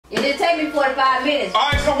It didn't take me 45 minutes.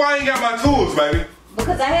 Alright, so why ain't got my tools, baby?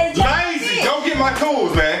 Because I had to lazy. Go get my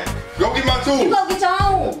tools, man. Go get my tools. You go get your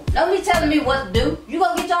own. Don't be telling me what to do. You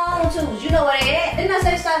go get your own tools. You know where they at. Didn't I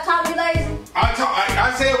say stop calling me lazy?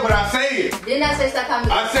 I said what I said. Didn't I say stop calling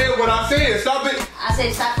me lazy? I said what I said. Stop it. I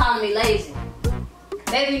said stop calling me lazy.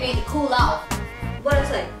 Maybe you need to cool off. What did I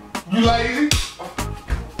say? You lazy?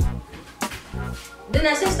 Didn't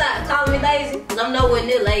I say stop calling me lazy? Because I'm nowhere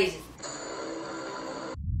near lazy.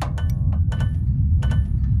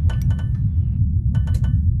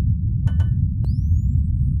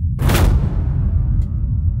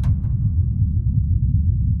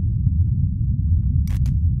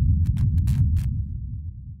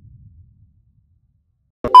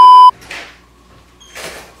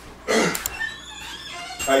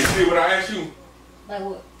 Hey, see what I asked you? Like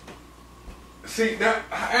what? See, that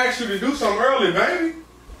I asked you to do something early, baby.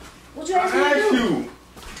 What you asked me to do?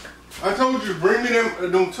 I told you to bring me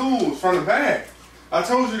them tools from the back. I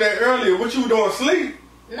told you that earlier. What you were doing, sleep?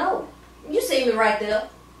 No. You see me right there.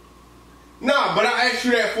 Nah, but I asked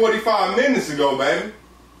you that 45 minutes ago, baby.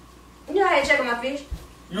 You know I had to check on my fish?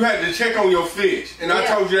 You had to check on your fish, and I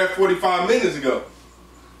told you that 45 minutes ago.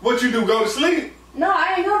 What you do, go to sleep? No,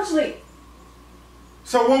 I didn't go to sleep.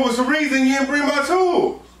 So what was the reason you didn't bring my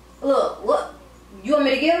tools? Look, what? You want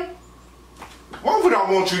me to get them? Why would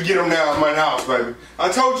I want you to get them now at my house, baby?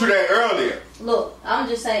 I told you that earlier. Look, I'm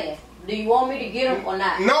just saying. Do you want me to get them or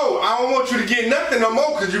not? No, I don't want you to get nothing no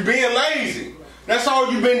more because you're being lazy. That's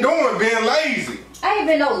all you've been doing, being lazy. I ain't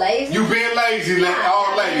been no lazy. You been lazy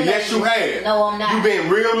all lazy. Yes, you have. No, I'm not. You been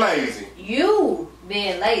real lazy. You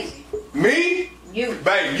being lazy. Me? You.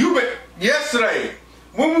 Baby, you been... Yesterday,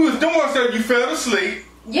 when we was doing something, you fell asleep.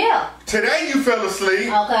 Yeah. Today, you fell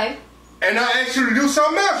asleep. Okay. And I asked you to do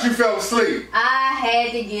something else, you fell asleep. I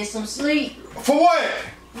had to get some sleep. For what?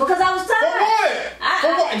 Because I was tired. For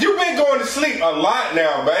what? You've been going to sleep a lot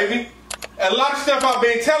now, baby. A lot of stuff I've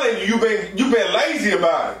been telling you, you've been lazy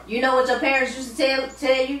about it. You know what your parents used to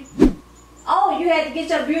tell you? Oh, you had to get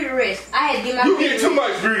your beauty rest. I had to get my beauty rest. You get too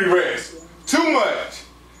much beauty rest. Too much.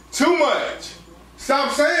 Too much.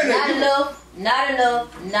 Stop saying that. Not enough. Not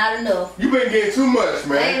enough. Not enough. You been getting too much,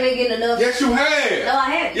 man. I ain't been getting enough. Yes, you have. No, I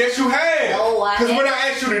haven't. Yes, you have. No, I haven't. Because when I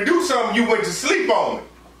asked you to do something, you went to sleep on it.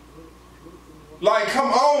 Like,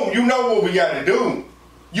 come on. You know what we got to do.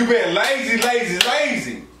 You been lazy, lazy,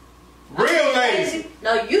 lazy. Real lazy.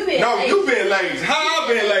 No, you been lazy. No, you been lazy. How I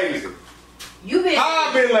been lazy? You been How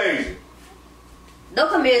I been lazy? Don't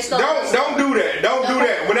come here and start. Don't do that. Don't do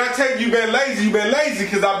that. When I tell you been lazy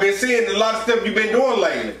because I've been seeing a lot of stuff you've been doing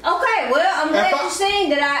lately. Okay, well, I'm glad you seen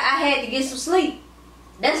that I had to get some sleep.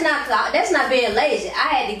 That's not being lazy. I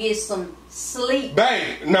had to get some sleep.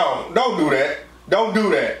 Babe, no, don't do that. Don't do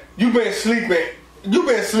that. You've been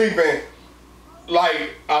sleeping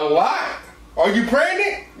like a lot. Are you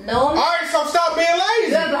pregnant? No. Alright, so stop being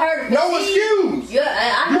lazy. You ever heard of fatigue? No excuse.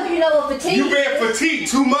 I know you know what fatigue is. You been fatigued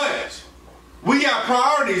too much. We got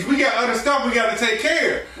priorities. We got other stuff we got to take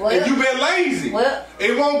care of. Well, and you been lazy. Well,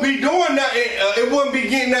 it won't be doing nothing. It won't be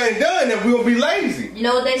getting nothing done if we'll be lazy. You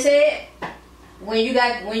know what they said? When you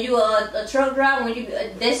a truck driver,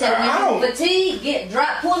 they said when you fatigue,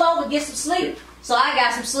 pull over, get some sleep. So I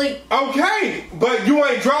got some sleep. Okay, but you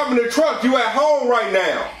ain't driving the truck. You at home right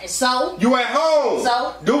now. So? You at home.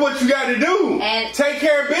 So? Do what you got to do. And take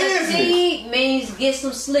care of business. Fatigue means get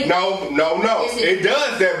some sleep. No. It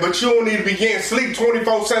does that, but you don't need to be getting sleep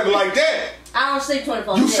 24/7 like that. I don't sleep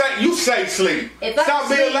 24/7. You say sleep. Stop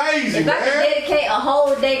being lazy, man. If I could dedicate a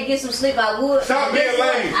whole day to get some sleep, I would. Stop being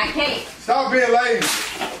lazy. I can't. Stop being lazy.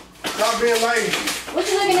 Stop being lazy. What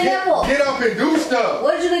you looking in there for? Get up and do stuff.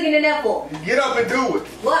 What you looking in there for? Get up and do it.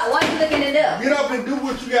 Why you looking in there? Get up and do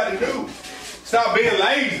what you got to do. Stop being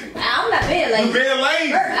lazy. I'm not being lazy. You being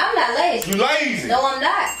lazy. I'm not lazy. You lazy. No, I'm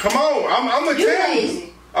not. Come on, I'm gonna tell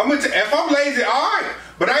you. If I'm lazy, all right.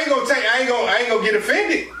 But I ain't gonna get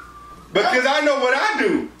offended. Because I know what I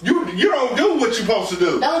do. You don't do what you're supposed to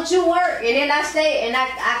do. Don't you work and then I stay and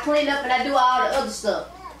I clean up and I do all the other stuff.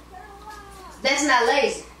 That's not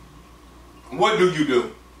lazy. What do you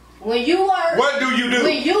do? When you work. What do you do?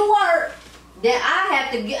 When you work, then I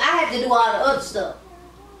have to do all the other stuff.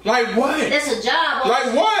 Like what? That's a job.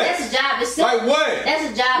 Like what? That's a job itself. Like what?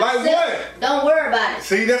 That's a job like itself. What? Don't worry about it.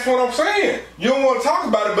 See, that's what I'm saying. You don't want to talk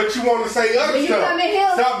about it, but you want to say other when stuff. You come in here,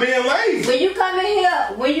 stop being lazy. When you come in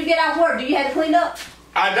here, when you get out of work, do you have to clean up?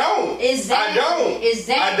 I don't. Exactly. I don't.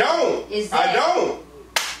 Exactly. I don't. Exactly. I don't.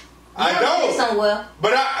 Now I don't. We getting somewhere.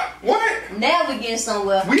 But what? Now we getting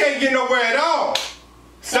somewhere. We ain't getting nowhere at all.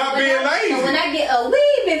 Stop being lazy. So when I get a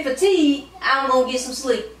wee bit fatigued, I'm gonna get some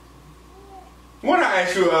sleep. What I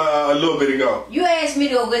asked you a little bit ago? You asked me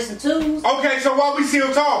to go get some tools. Okay, so why we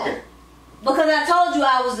still talking? Because I told you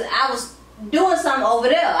I was doing something over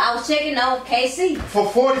there. I was checking on KC. For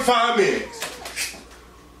 45 minutes.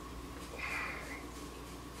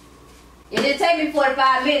 It didn't take me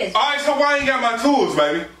 45 minutes. Alright, so why ain't got my tools,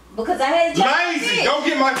 baby? Because I had to lazy. Go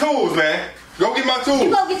get my tools, man. Go get my tools. You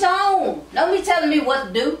go get your own. Don't be telling me what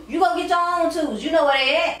to do. You go get your own tools. You know where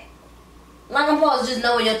they at. Like I'm supposed to just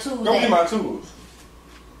know where your tools Go at. get my tools.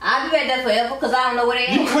 I'll be at that forever because I don't know where they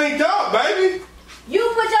at. You cleaned up, baby.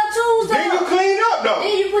 You put your tools up. Then you cleaned up, though.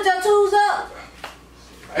 Then you put your tools up.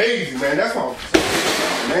 Lazy, man. That's what I'm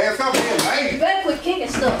saying. Man, stop being lazy. You better quit kicking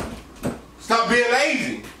stuff. Stop being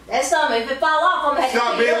lazy. That's something. If it fall off, I'm going to have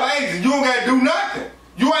Stop to pick being it up. lazy. You don't got to do nothing.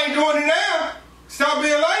 You ain't doing it now. Stop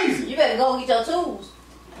being lazy. You better go get your tools.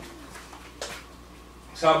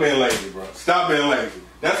 Stop being lazy, bro. Stop being lazy.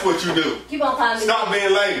 That's what you do. Keep on calling me. Stop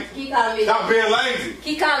being lazy. Keep calling me. Stop being lazy.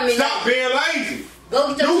 Keep calling me. Stop being lazy. Go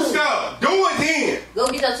get your tools. Do stuff. Do it then. Go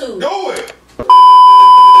get your tools. Do it.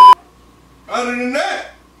 Other than that,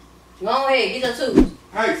 go ahead. Get your tools.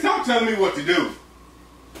 hey, stop telling me what to do.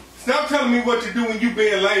 Stop telling me what to do when you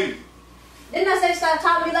being lazy. Didn't I say stop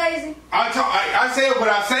calling me lazy? I said what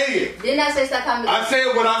I said. Didn't I say stop calling me lazy? I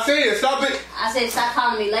said what I said. Stop it. I said stop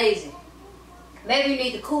calling me lazy. Maybe you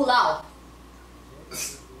need to cool off.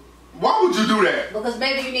 Why would you do that? Because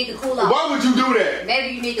maybe you need to cool off. Why would you do that?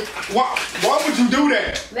 Maybe you need to. Why would you do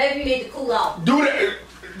that? Maybe you need to cool off. Do that.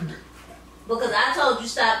 Because I told you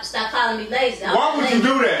stop calling me lazy. Why would you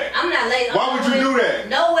do that? I'm not lazy. Why would you do that?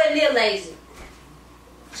 Nowhere near lazy.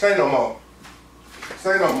 Say no more.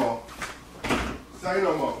 Say no more. Say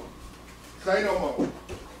no more. Say no more.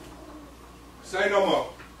 Say no more.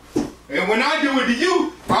 And when I do it to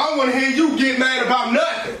you, I don't want to hear you get mad about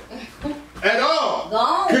nothing. At all. Go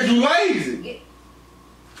on. Because you lazy.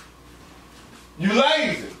 You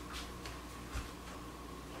lazy.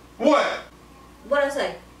 What? What'd I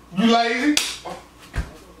say? You lazy?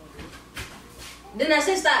 Didn't I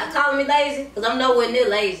say stop calling me lazy? Because I'm nowhere near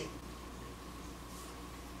lazy.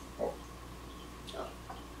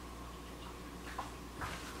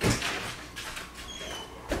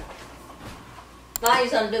 Find you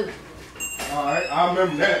something to do. Alright, I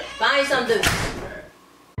remember that. Find you something to do.